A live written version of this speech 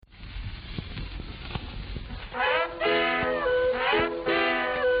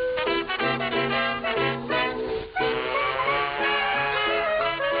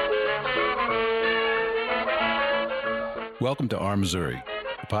Welcome to Our Missouri,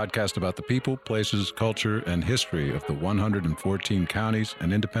 a podcast about the people, places, culture, and history of the 114 counties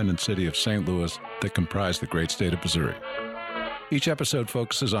and independent city of St. Louis that comprise the great state of Missouri. Each episode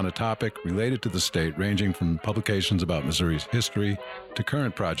focuses on a topic related to the state, ranging from publications about Missouri's history to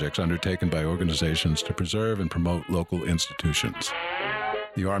current projects undertaken by organizations to preserve and promote local institutions.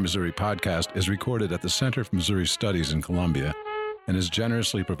 The Our Missouri podcast is recorded at the Center for Missouri Studies in Columbia and is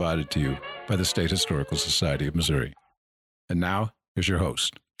generously provided to you by the State Historical Society of Missouri. And now, here's your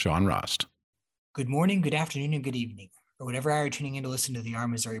host, Sean Rost. Good morning, good afternoon, and good evening, or whatever hour you're tuning in to listen to the Our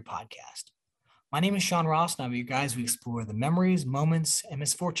Missouri podcast. My name is Sean Rost, and I'm your guys. We explore the memories, moments, and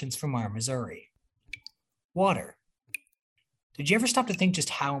misfortunes from Our Missouri. Water. Did you ever stop to think just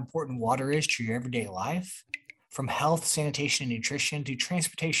how important water is to your everyday life? From health, sanitation, and nutrition to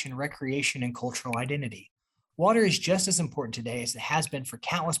transportation, recreation, and cultural identity. Water is just as important today as it has been for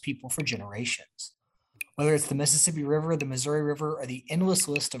countless people for generations. Whether it's the Mississippi River, the Missouri River, or the endless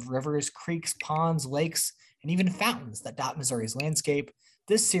list of rivers, creeks, ponds, lakes, and even fountains that dot Missouri's landscape,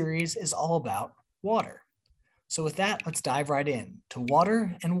 this series is all about water. So with that, let's dive right in to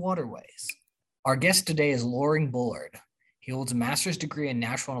water and waterways. Our guest today is Loring Bullard. He holds a master's degree in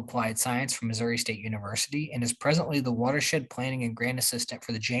natural and applied science from Missouri State University and is presently the watershed planning and grant assistant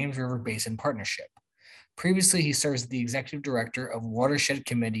for the James River Basin Partnership. Previously, he serves as the executive director of Watershed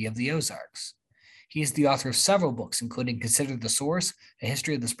Committee of the Ozarks. He is the author of several books, including Consider the Source, A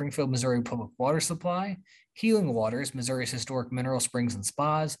History of the Springfield, Missouri Public Water Supply, Healing Waters, Missouri's Historic Mineral Springs and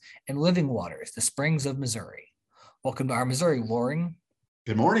Spas, and Living Waters, The Springs of Missouri. Welcome to Our Missouri, Loring.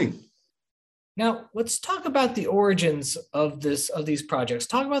 Good morning. Now, let's talk about the origins of these projects.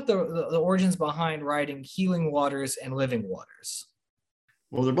 Talk about the origins behind writing Healing Waters and Living Waters.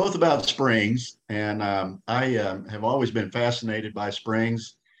 Well, they're both about springs, and I have always been fascinated by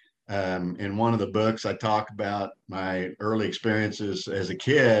springs. In one of the books, I talk about my early experiences as a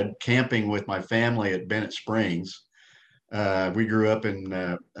kid camping with my family at Bennett Springs. We grew up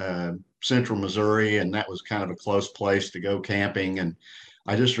in central Missouri, and that was kind of a close place to go camping. And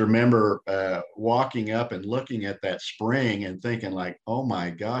I just remember walking up and looking at that spring and thinking like, oh my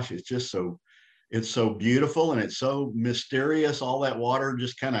gosh, it's so beautiful and it's so mysterious. All that water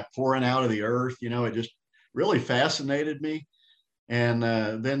just kind of pouring out of the earth, it just really fascinated me. And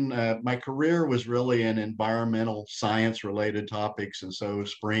then my career was really in environmental science related topics. And so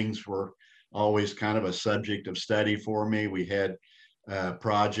springs were always kind of a subject of study for me. We had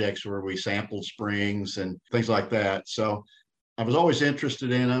projects where we sampled springs and things like that. So I was always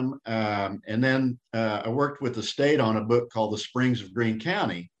interested in them. And then I worked with the state on a book called The Springs of Greene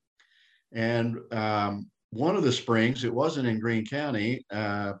County. And one of the springs, it wasn't in Greene County,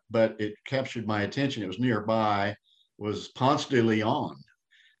 but it captured my attention. It was nearby. Was Ponce de Leon,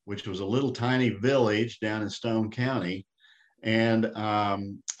 which was a little tiny village down in Stone County. And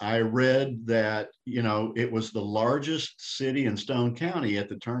I read that, it was the largest city in Stone County at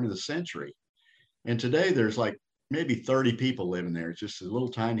the turn of the century. And today there's like maybe 30 people living there. It's just a little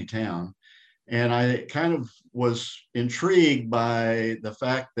tiny town. And I kind of was intrigued by the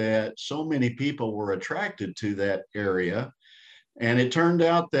fact that so many people were attracted to that area. And it turned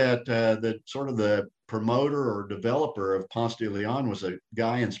out that the promoter or developer of Ponce de Leon was a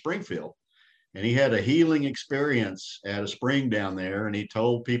guy in Springfield. And he had a healing experience at a spring down there, and he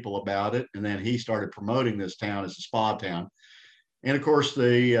told people about it. And then he started promoting this town as a spa town. And of course,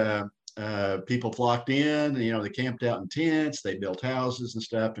 the people flocked in, they camped out in tents, they built houses and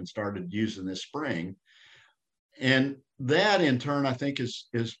stuff and started using this spring. And that in turn, I think is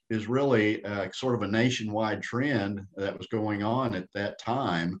really sort of a nationwide trend that was going on at that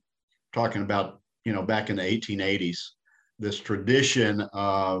time, talking about, back in the 1880s, this tradition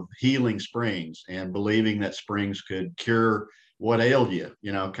of healing springs and believing that springs could cure what ailed you,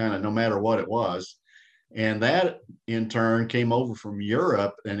 kind of no matter what it was. And that in turn came over from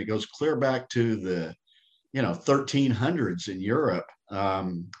Europe, and it goes clear back to the, 1300s in Europe.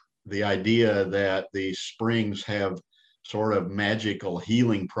 The idea that these springs have sort of magical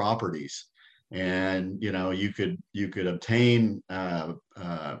healing properties, and you could obtain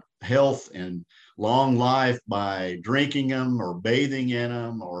health and long life by drinking them or bathing in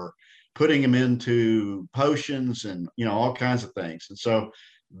them or putting them into potions and all kinds of things. And so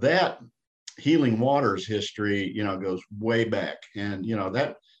that healing waters history goes way back, and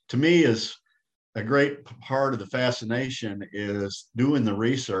that to me is a great part of the fascination, is doing the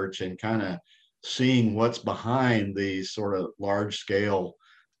research and kind of seeing what's behind these sort of large scale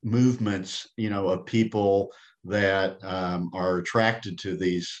movements, of people that are attracted to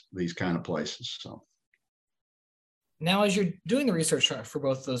these kind of places. So Now, as you're doing the research for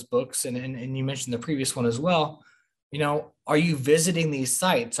both those books, and you mentioned the previous one as well, Are you visiting these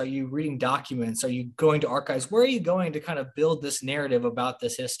sites? Are you reading documents? Are you going to archives? Where are you going to kind of build this narrative about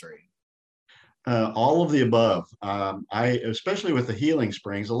this history? All of the above. Especially with the healing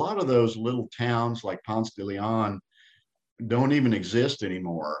springs, a lot of those little towns like Ponce de Leon don't even exist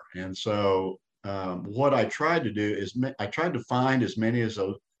anymore. And so what I tried to do is I tried to find as many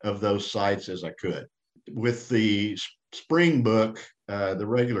of those sites as I could. With the spring book, the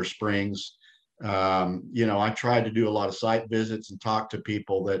regular springs, I tried to do a lot of site visits and talk to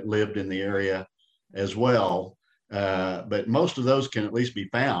people that lived in the area as well. But most of those can at least be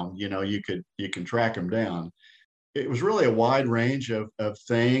found. You can track them down. It was really a wide range of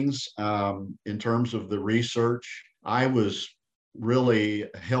things in terms of the research. I was really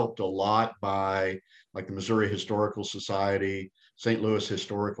helped a lot by like the Missouri Historical Society, St. Louis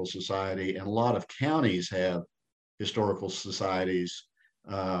Historical Society, and a lot of counties have historical societies,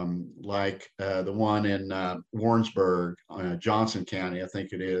 like the one in Warrensburg, Johnson County, I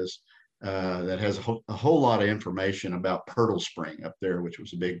think it is, that has a whole lot of information about Pirtle Spring up there, which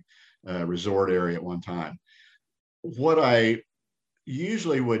was a big resort area at one time. What I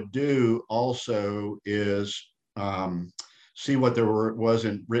usually would do also is see what there was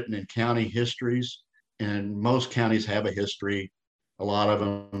written in county histories, and most counties have a history. A lot of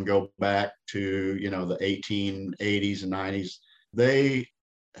them go back to the 1880s and 90s. They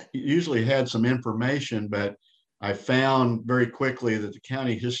usually had some information, but I found very quickly that the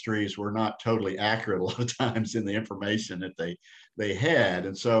county histories were not totally accurate a lot of times in the information that they had.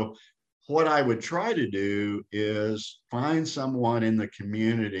 And so what I would try to do is find someone in the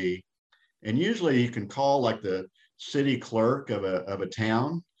community, and usually you can call like the city clerk of a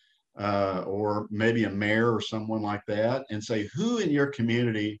town, or maybe a mayor or someone like that, and say, who in your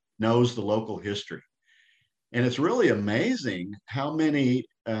community knows the local history? And it's really amazing how many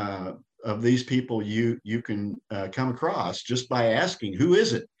of these people you can come across just by asking, who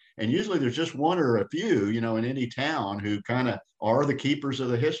is it? And usually there's just one or a few, in any town who kind of are the keepers of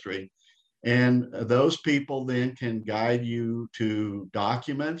the history. And those people then can guide you to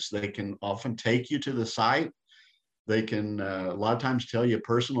documents. They can often take you to the site. They can a lot of times tell you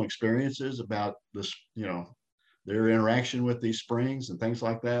personal experiences about this, their interaction with these springs and things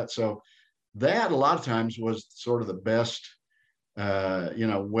like that. So that a lot of times was sort of the best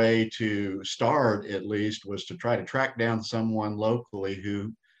way to start, at least, was to try to track down someone locally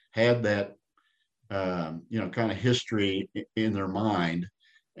who had that kind of history in their mind.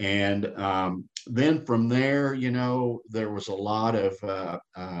 And then from there, there was a lot of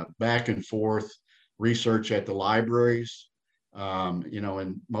back and forth research at the libraries.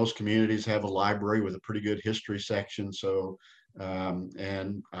 And most communities have a library with a pretty good history section. So,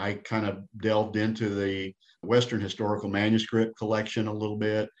 and I kind of delved into the Western Historical Manuscript collection a little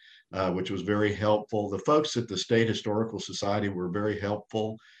bit, which was very helpful. The folks at the State Historical Society were very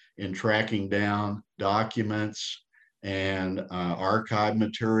helpful in tracking down documents and archive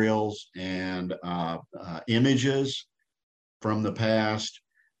materials and images from the past,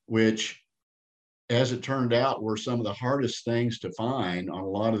 which, as it turned out, were some of the hardest things to find on a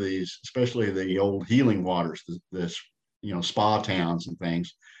lot of these, especially the old healing waters, this spa towns and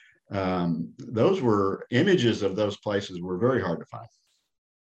things. Those were images of those places were very hard to find.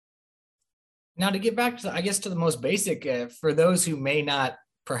 Now, to get back to, I guess, to the most basic, for those who may not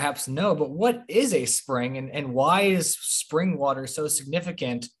perhaps know, but what is a spring, and why is spring water so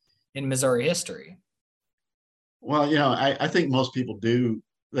significant in Missouri history? Well, I think most people do.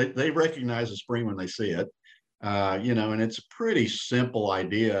 They recognize a spring when they see it, and it's a pretty simple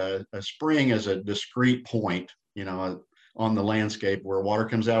idea. A spring is a discrete point, on the landscape where water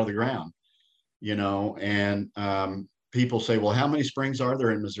comes out of the ground, and people say, well, how many springs are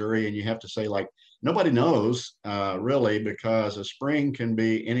there in Missouri? And you have to say, like, nobody knows really, because a spring can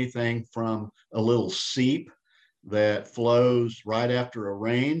be anything from a little seep that flows right after a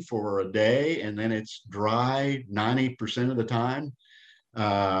rain for a day, and then it's dry 90% of the time,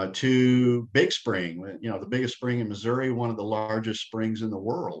 to Big Spring, the biggest spring in Missouri, one of the largest springs in the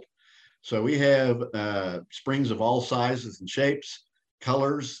world. So we have springs of all sizes and shapes,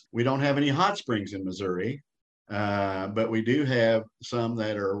 colors. We don't have any hot springs in Missouri, but we do have some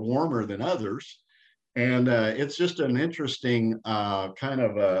that are warmer than others. And it's just an interesting kind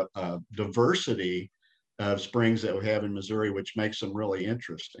of a diversity of springs that we have in Missouri, which makes them really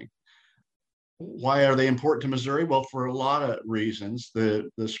interesting. Why are they important to Missouri? Well, for a lot of reasons. The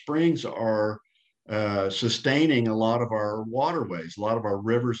springs are sustaining a lot of our waterways. A lot of our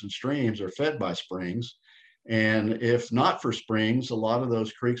rivers and streams are fed by springs. And if not for springs, a lot of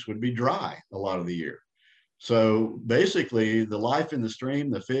those creeks would be dry a lot of the year. So basically, the life in the stream,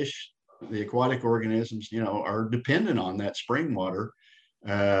 the fish the aquatic organisms, are dependent on that spring water,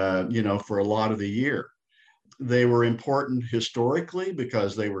 for a lot of the year. They were important historically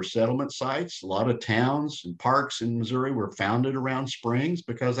because they were settlement sites. A lot of towns and parks in Missouri were founded around springs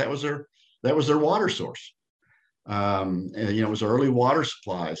because that was their water source. And, it was early water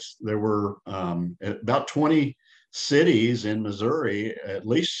supplies. There were about 20 cities in Missouri, at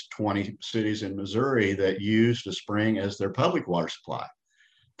least 20 cities in Missouri that used a spring as their public water supply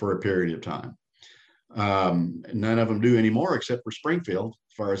for a period of time. None of them do anymore except for Springfield.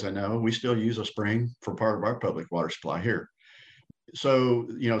 As far as I know, we still use a spring for part of our public water supply here. So,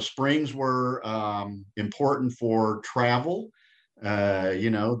 springs were important for travel.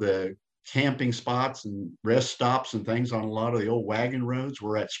 The camping spots and rest stops and things on a lot of the old wagon roads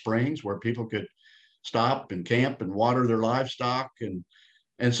were at springs where people could stop and camp and water their livestock. And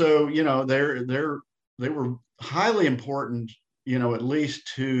so, they were highly important, at least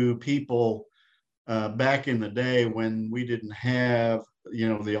to people back in the day when we didn't have,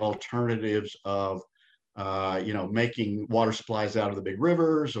 the alternatives of, making water supplies out of the big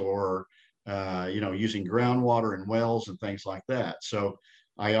rivers or, using groundwater and wells and things like that. So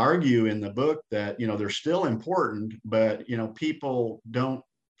I argue in the book that, they're still important, but, people don't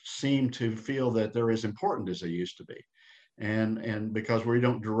seem to feel that they're as important as they used to be. And because we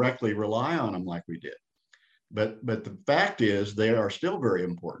don't directly rely on them like we did. But the fact is they are still very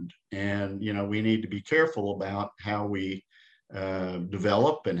important. And, we need to be careful about how we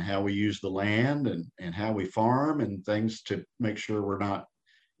develop and how we use the land and how we farm and things to make sure we're not,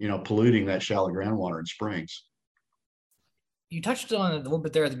 polluting that shallow groundwater and springs. You touched on it a little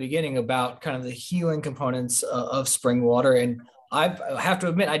bit there at the beginning about kind of the healing components of spring water. And I have to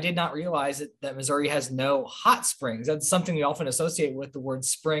admit, I did not realize that Missouri has no hot springs. That's something we often associate with the word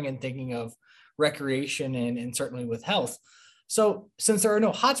spring and thinking of recreation and certainly with health. So since there are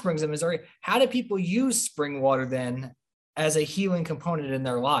no hot springs in Missouri, how do people use spring water then as a healing component in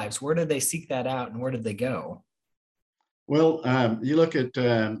their lives? Where did they seek that out and where did they go? Well, you look at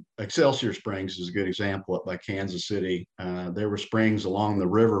Excelsior Springs is a good example up by Kansas City. There were springs along the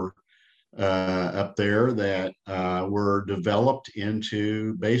river up there that were developed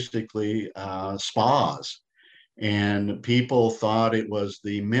into basically spas. And people thought it was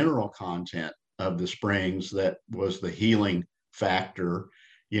the mineral content of the springs that was the healing factor.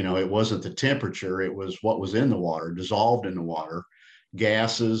 It wasn't the temperature, it was what was in the water, dissolved in the water,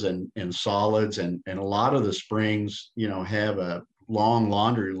 gases and solids. And a lot of the springs, have a long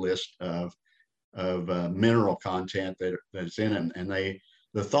laundry list of mineral content that's in them. And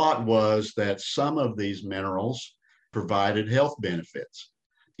the thought was that some of these minerals provided health benefits.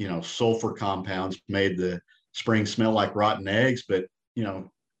 Sulfur compounds made the spring smell like rotten eggs, but you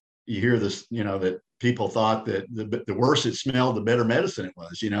hear this, that people thought that the worse it smelled, the better medicine it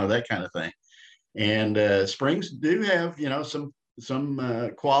was, that kind of thing. And springs do have,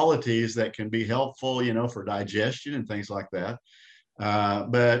 some qualities that can be helpful, for digestion and things like that.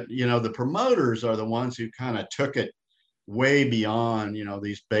 But the promoters are the ones who kind of took it way beyond,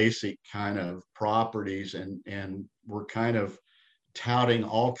 these basic kind of properties and were kind of touting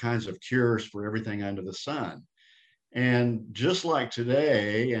all kinds of cures for everything under the sun. And just like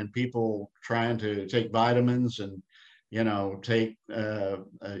today, and people trying to take vitamins and,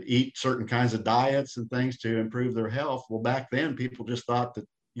 eat certain kinds of diets and things to improve their health. Well, back then, people just thought that,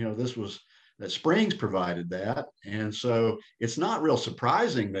 that springs provided that. And so it's not real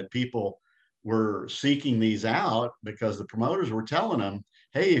surprising that people were seeking these out because the promoters were telling them,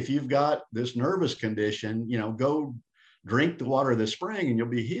 hey, if you've got this nervous condition, go drink the water of the spring and you'll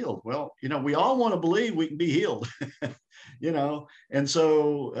be healed. Well, we all want to believe we can be healed, and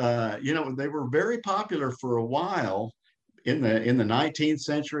so, they were very popular for a while in the 19th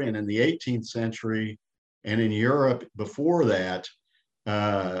century and in the 18th century. And in Europe before that,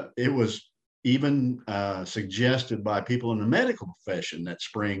 it was even suggested by people in the medical profession that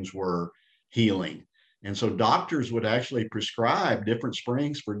springs were healing. And so doctors would actually prescribe different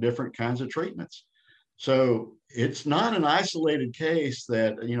springs for different kinds of treatments. So it's not an isolated case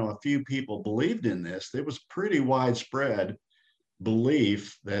that, a few people believed in this. It was pretty widespread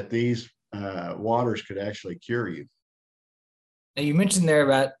belief that these waters could actually cure you. Now you mentioned there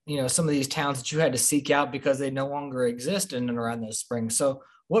about, some of these towns that you had to seek out because they no longer exist in and around those springs. So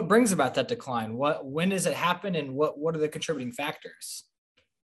what brings about that decline? When does it happen and what are the contributing factors?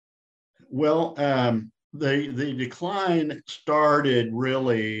 Well, the decline started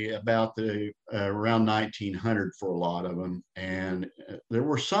really about around 1900 for a lot of them. And there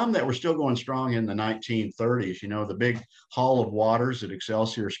were some that were still going strong in the 1930s. The big Hall of Waters at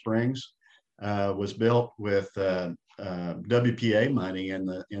Excelsior Springs was built with WPA money in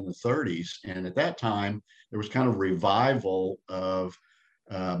the 30s, and at that time there was kind of revival of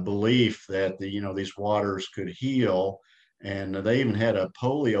belief that these waters could heal, and they even had a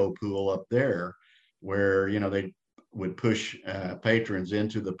polio pool up there where they would push patrons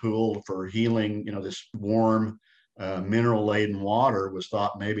into the pool for healing. This warm mineral laden water was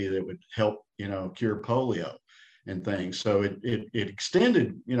thought maybe that would help cure polio and things. So it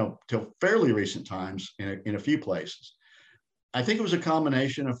extended till fairly recent times in a few places. I think it was a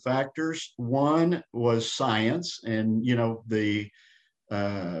combination of factors. One was science, and the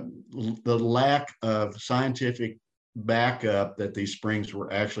lack of scientific backup that these springs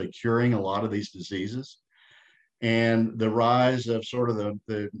were actually curing a lot of these diseases, and the rise of sort of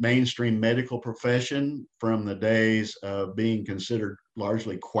the mainstream medical profession from the days of being considered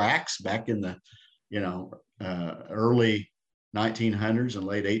largely quacks back in the early 1900s and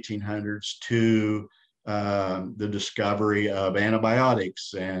late 1800s to the discovery of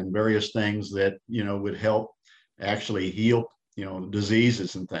antibiotics and various things that would help actually heal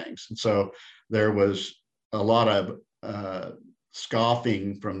diseases and things. And so there was a lot of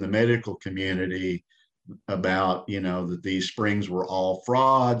scoffing from the medical community about that these springs were all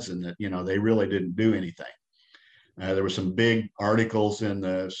frauds and that they really didn't do anything. There were some big articles in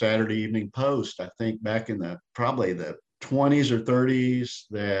the Saturday Evening Post, I think back in probably the 20s or 30s,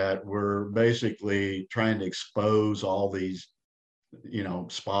 that were basically trying to expose all these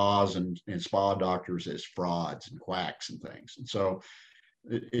spas and spa doctors as frauds and quacks and things. And so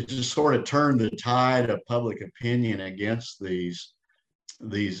it just sort of turned the tide of public opinion against these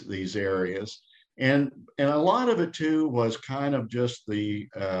areas. And a lot of it too was kind of just the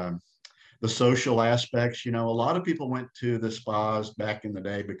social aspects. A lot of people went to the spas back in the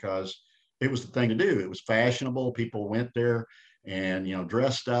day because it was the thing to do. It was fashionable. People went there and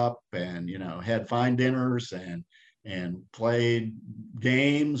dressed up and had fine dinners and played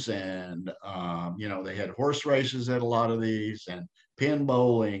games, and they had horse races at a lot of these, and pin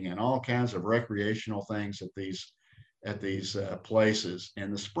bowling and all kinds of recreational things at these places.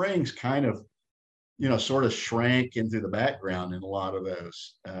 And the springs kind of sort of shrank into the background in a lot of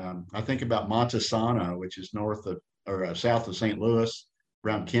those. I think about Montesano, which is south of St. Louis,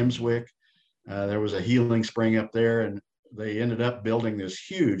 around Kimmswick. There was a healing spring up there, and they ended up building this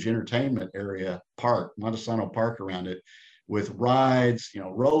huge entertainment area park, Montesano Park, around it, with rides,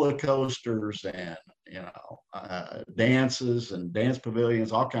 roller coasters, and dances and dance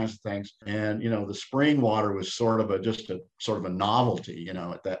pavilions, all kinds of things. And the spring water was sort of a novelty,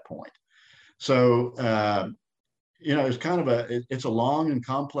 at that point. So, it's kind of it's a long and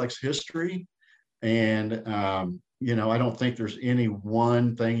complex history. And, I don't think there's any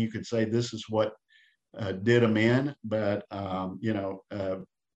one thing you could say this is what did them in, but,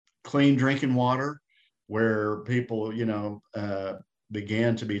 clean drinking water, where people,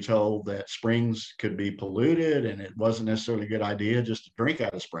 began to be told that springs could be polluted and it wasn't necessarily a good idea just to drink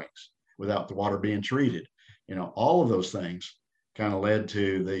out of springs without the water being treated. All of those things kind of led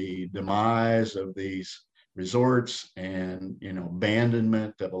to the demise of these resorts and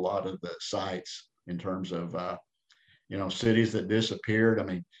abandonment of a lot of the sites in terms of cities that disappeared. I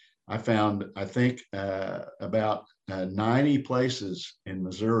mean, I think about 90 places in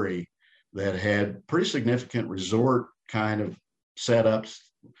Missouri that had pretty significant resort kind of setups,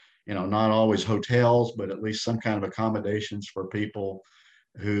 not always hotels, but at least some kind of accommodations for people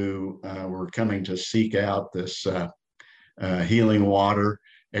who were coming to seek out this healing water.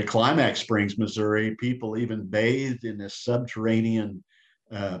 At Climax Springs, Missouri, people even bathed in this subterranean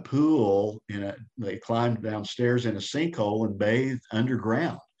pool. They climbed downstairs in a sinkhole and bathed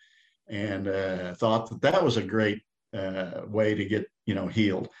underground, and thought that was a great way to get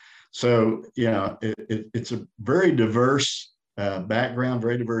healed. So it's a very diverse background,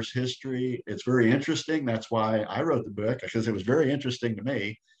 very diverse history. It's very interesting. That's why I wrote the book, because it was very interesting to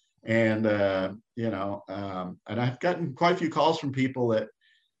me. And and I've gotten quite a few calls from people that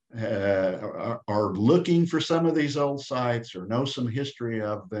are looking for some of these old sites or know some history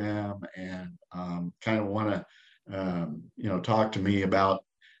of them, and kind of want to talk to me about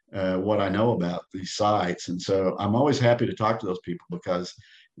what I know about these sites. And so I'm always happy to talk to those people, because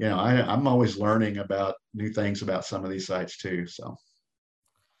I'm always learning about new things about some of these sites too. So.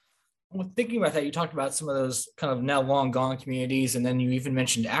 Well, thinking about that, you talked about some of those kind of now long gone communities, and then you even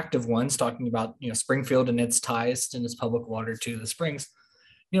mentioned active ones, talking about Springfield and its ties and its public water to the springs.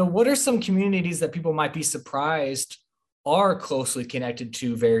 What are some communities that people might be surprised are closely connected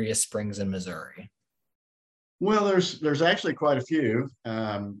to various springs in Missouri? Well, there's actually quite a few.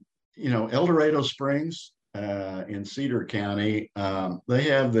 El Dorado Springs in Cedar County, they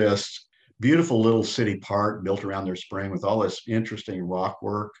have this beautiful little city park built around their spring with all this interesting rock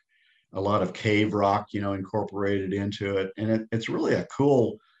work, a lot of cave rock, incorporated into it. And it's really a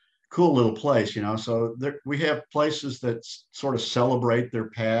cool little place, So we have places that sort of celebrate their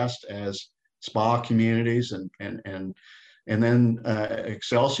past as spa communities, and then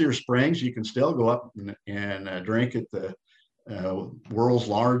Excelsior Springs, you can still go up and drink at the world's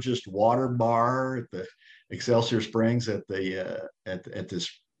largest water bar at the Excelsior Springs at this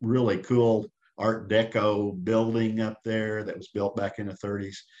really cool Art Deco building up there that was built back in the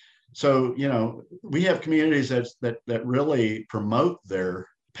 30s. So, we have communities that really promote their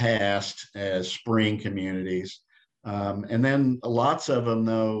past as spring communities. And then lots of them,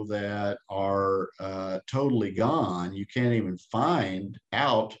 though, that are totally gone. You can't even find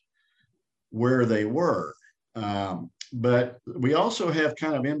out where they were. But we also have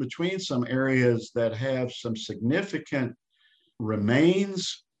kind of in between some areas that have some significant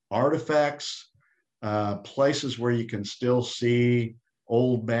remains, artifacts, places where you can still see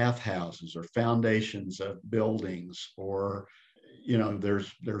old bathhouses or foundations of buildings, or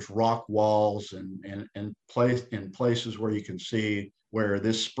there's rock walls and places where you can see where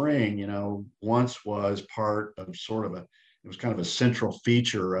this spring, once was part of it was kind of a central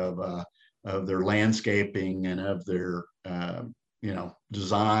feature of their landscaping and of their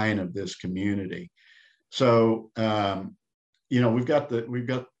design of this community. So we've got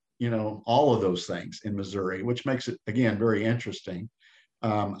all of those things in Missouri, which makes it again very interesting.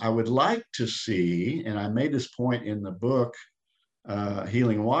 I would like to see, and I made this point in the book,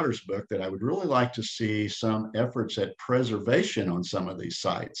 Healing Waters book, that I would really like to see some efforts at preservation on some of these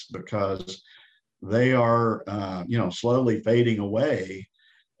sites, because they are slowly fading away,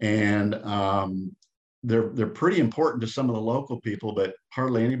 and they're pretty important to some of the local people, but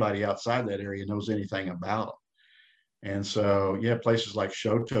hardly anybody outside that area knows anything about them. And so you have places like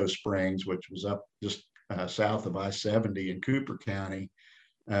Shoto Springs, which was up just south of I-70 in Cooper County,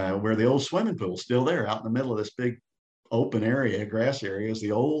 where the old swimming pool is still there out in the middle of this big open area, grass area, is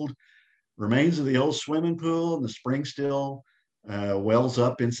the old remains of the old swimming pool, and the spring still wells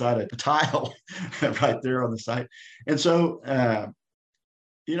up inside a tile right there on the site. And so, I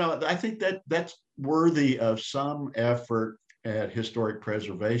think that's worthy of some effort at historic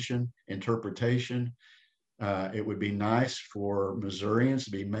preservation, interpretation. It would be nice for Missourians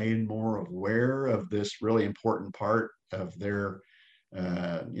to be made more aware of this really important part of their,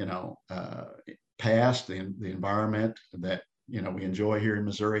 past, the environment that, we enjoy here in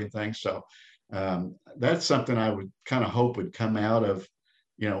Missouri and things. So that's something I would kind of hope would come out of,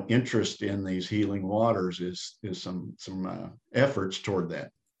 interest in these healing waters is some efforts toward that.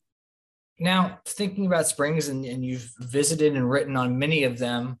 Now, thinking about springs, and you've visited and written on many of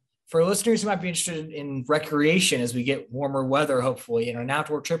them, for listeners who might be interested in recreation as we get warmer weather, hopefully, an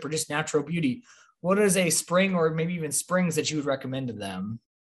outdoor trip or just natural beauty, what is a spring or maybe even springs that you would recommend to them?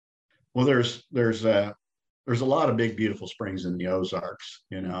 Well, there's a lot of big, beautiful springs in the Ozarks,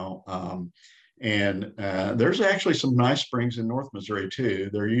 and there's actually some nice springs in North Missouri too.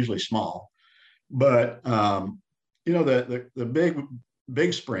 They're usually small, but the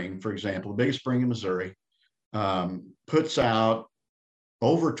big spring, for example, the biggest spring in Missouri, puts out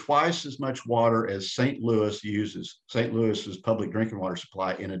over twice as much water as St. Louis uses. St. Louis's public drinking water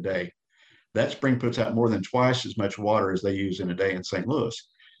supply in a day. That spring puts out more than twice as much water as they use in a day in St. Louis.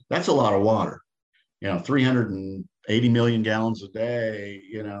 That's a lot of water. 380 million gallons a day,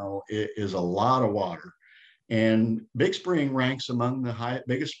 is a lot of water. And Big Spring ranks among the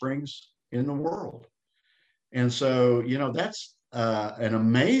biggest springs in the world. And so, that's an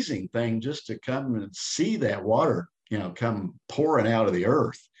amazing thing just to come and see that water, come pouring out of the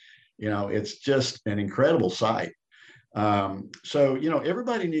earth. It's just an incredible sight. So,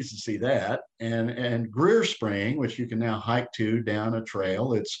 everybody needs to see that. And Greer Spring, which you can now hike to down a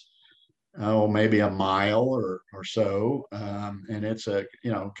trail, it's maybe a mile or so. And it's a,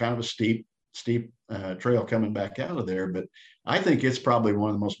 kind of a steep trail coming back out of there. But I think it's probably one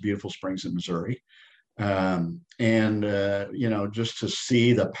of the most beautiful springs in Missouri. Just to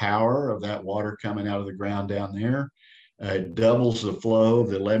see the power of that water coming out of the ground down there. It doubles the flow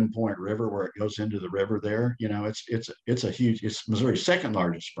of the 11 Point River where it goes into the river there. It's Missouri's second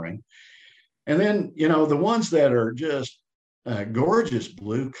largest spring. And then, the ones that are just gorgeous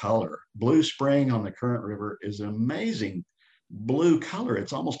blue color. Blue Spring on the Current River is an amazing blue color.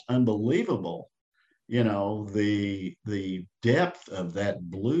 It's almost unbelievable, the depth of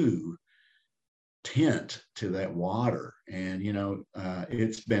that blue tint to that water. And,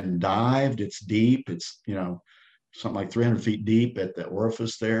 it's been dived, it's deep, it's, something like 300 feet deep at the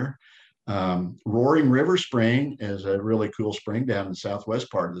orifice there. Roaring River Spring is a really cool spring down in the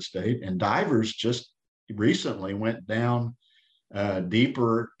southwest part of the state, and divers just recently went down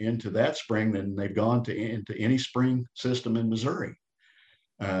deeper into that spring than they've gone into any spring system in Missouri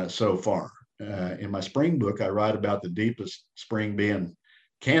so far. In my spring book, I write about the deepest spring being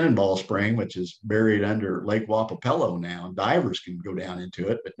Cannonball Spring, which is buried under Lake Wapapello now. Divers can go down into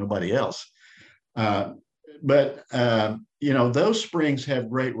it, but nobody else. But those springs have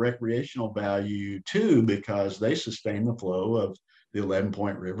great recreational value too, because they sustain the flow of the 11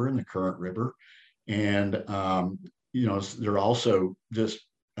 Point River and the Current River. And, they're also just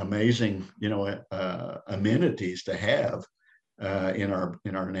amazing, amenities to have in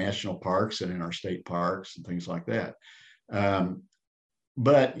our national parks and in our state parks and things like that.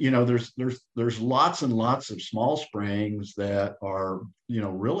 But there's lots and lots of small springs that are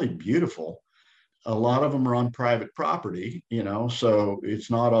really beautiful. A lot of them are on private property, so it's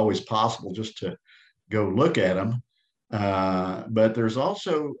not always possible just to go look at them. But there's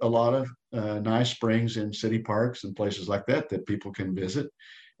also a lot of nice springs in city parks and places like that people can visit.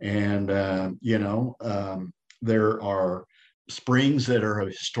 And there are springs that are of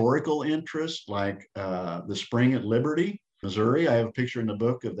historical interest, like the spring at Liberty, Missouri. I have a picture in the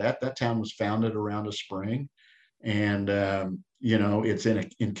book of that. That town was founded around a spring, and it's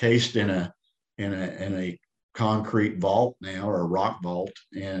encased in a concrete vault now, or a rock vault,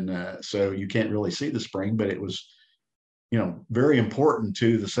 and so you can't really see the spring, but it was very important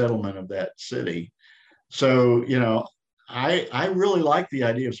to the settlement of that city. So I really like the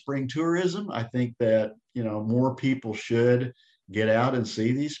idea of spring tourism. I think that more people should get out and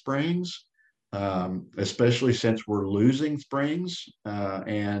see these springs, especially since we're losing springs,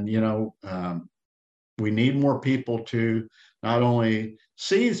 and we need more people to not only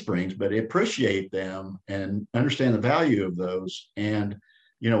see springs but appreciate them and understand the value of those, and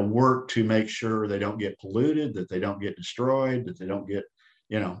work to make sure they don't get polluted, that they don't get destroyed, that they don't get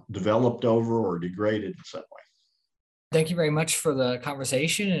developed over or degraded in some way. Thank you very much for the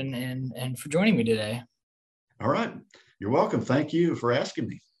conversation and for joining me today. All right. You're welcome. Thank you for asking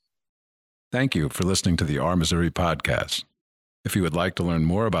me. Thank you for listening to the Our Missouri podcast. If you would like to learn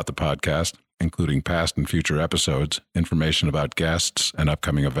more about the podcast, including past and future episodes, information about guests and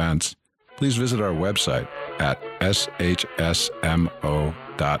upcoming events, please visit our website at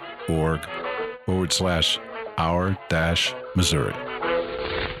shsmo.org/our-Missouri.